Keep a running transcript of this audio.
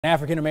An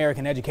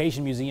African-American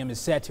Education Museum is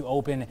set to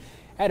open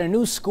at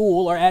a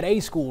school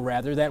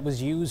that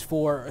was used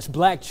for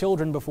black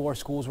children before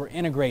schools were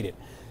integrated.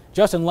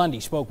 Justin Lundy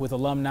spoke with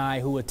alumni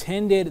who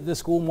attended the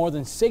school more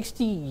than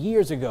 60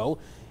 years ago.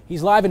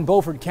 He's live in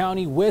Beaufort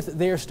County with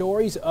their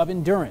stories of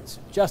endurance.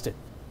 Justin.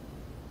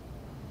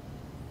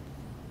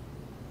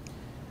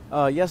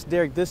 Yes,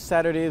 Derek, this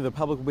Saturday the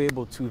public will be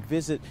able to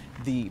visit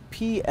the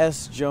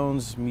P.S.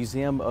 Jones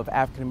Museum of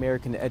African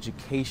American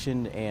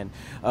Education. And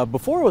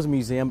before it was a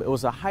museum, it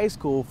was a high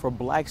school for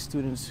black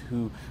students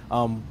who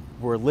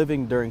were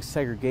living during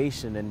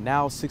segregation. And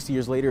now, 60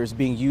 years later, is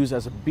being used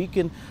as a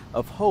beacon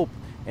of hope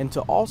and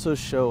to also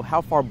show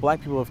how far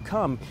black people have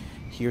come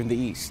here in the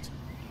East.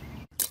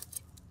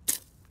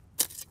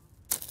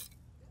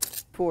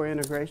 For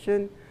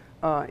integration,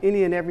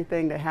 any and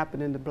everything that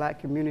happened in the black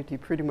community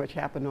pretty much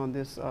happened on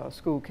this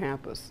school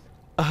campus.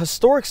 A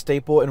historic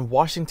staple in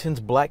Washington's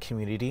black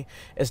community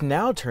is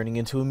now turning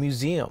into a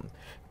museum.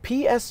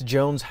 P.S.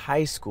 Jones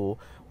High School,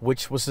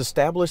 which was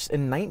established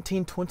in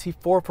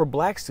 1924 for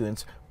black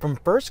students from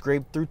 1st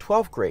grade through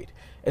 12th grade,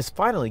 is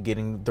finally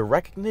getting the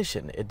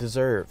recognition it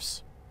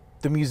deserves.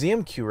 The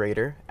museum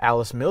curator,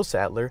 Alice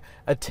Millsadler,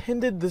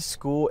 attended this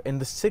school in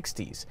the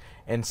 60s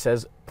and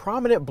says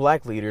prominent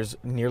black leaders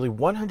nearly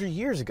 100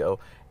 years ago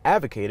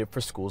advocated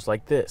for schools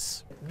like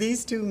this.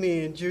 These two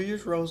men,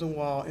 Julius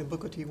Rosenwald and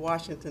Booker T.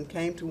 Washington,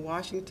 came to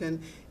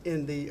Washington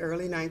in the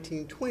early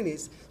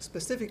 1920s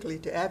specifically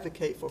to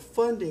advocate for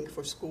funding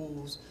for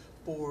schools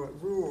for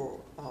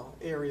rural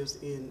areas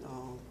in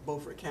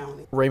Beaufort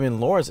County. Raymond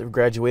Lawrence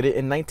graduated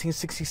in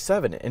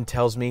 1967 and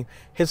tells me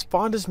his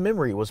fondest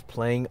memory was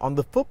playing on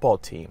the football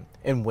team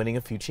and winning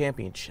a few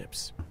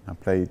championships. I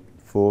played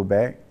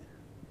fullback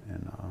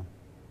in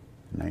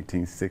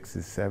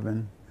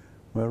 1967.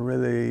 Well,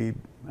 really,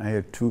 I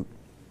had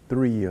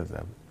 3 years of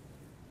it.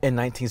 In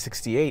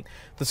 1968,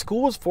 the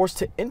school was forced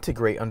to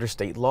integrate under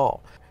state law.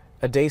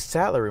 A day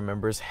Sadler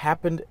remembers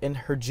happened in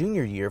her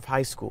junior year of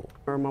high school.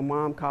 My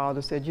mom called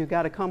and said, "You've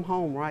got to come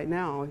home right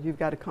now. You've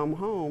got to come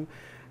home."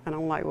 And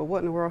I'm like, well, what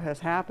in the world has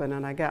happened?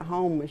 And I got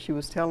home and she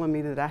was telling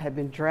me that I had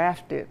been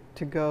drafted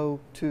to go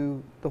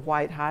to the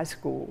white high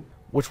school,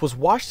 which was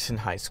Washington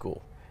High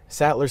School.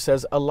 Sadler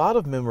says a lot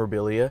of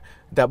memorabilia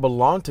that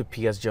belonged to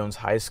P.S. Jones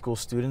High School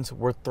students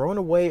were thrown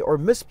away or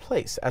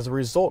misplaced as a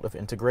result of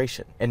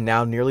integration. And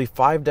now, nearly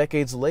 5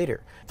 decades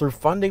later, through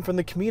funding from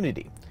the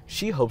community,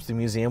 she hopes the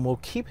museum will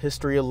keep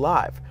history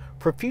alive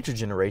for future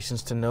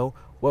generations to know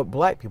what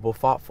black people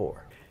fought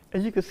for.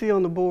 As you can see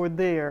on the board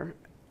there,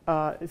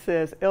 it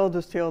says,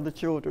 "Elders tell the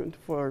children."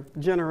 For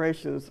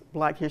generations,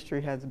 black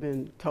history has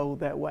been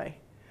told that way.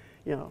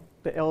 You know,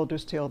 the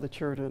elders tell the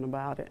children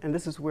about it. And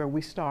this is where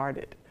we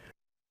started.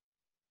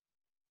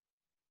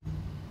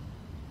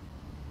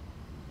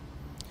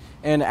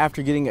 And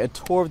after getting a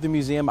tour of the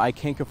museum, I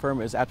can confirm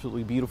it is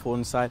absolutely beautiful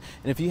inside.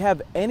 And if you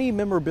have any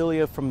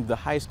memorabilia from the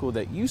high school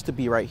that used to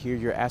be right here,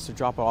 you're asked to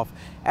drop it off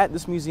at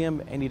this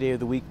museum any day of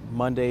the week,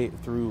 Monday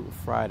through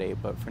Friday.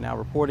 But for now,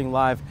 reporting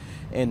live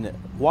in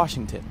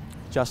Washington,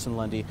 Justin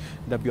Lundy,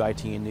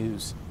 WITN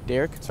News.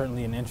 Derek?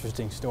 Certainly an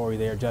interesting story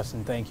there,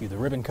 Justin. Thank you. The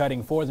ribbon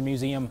cutting for the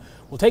museum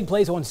will take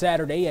place on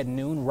Saturday at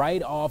noon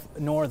right off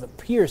North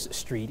Pierce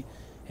Street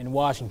in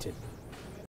Washington.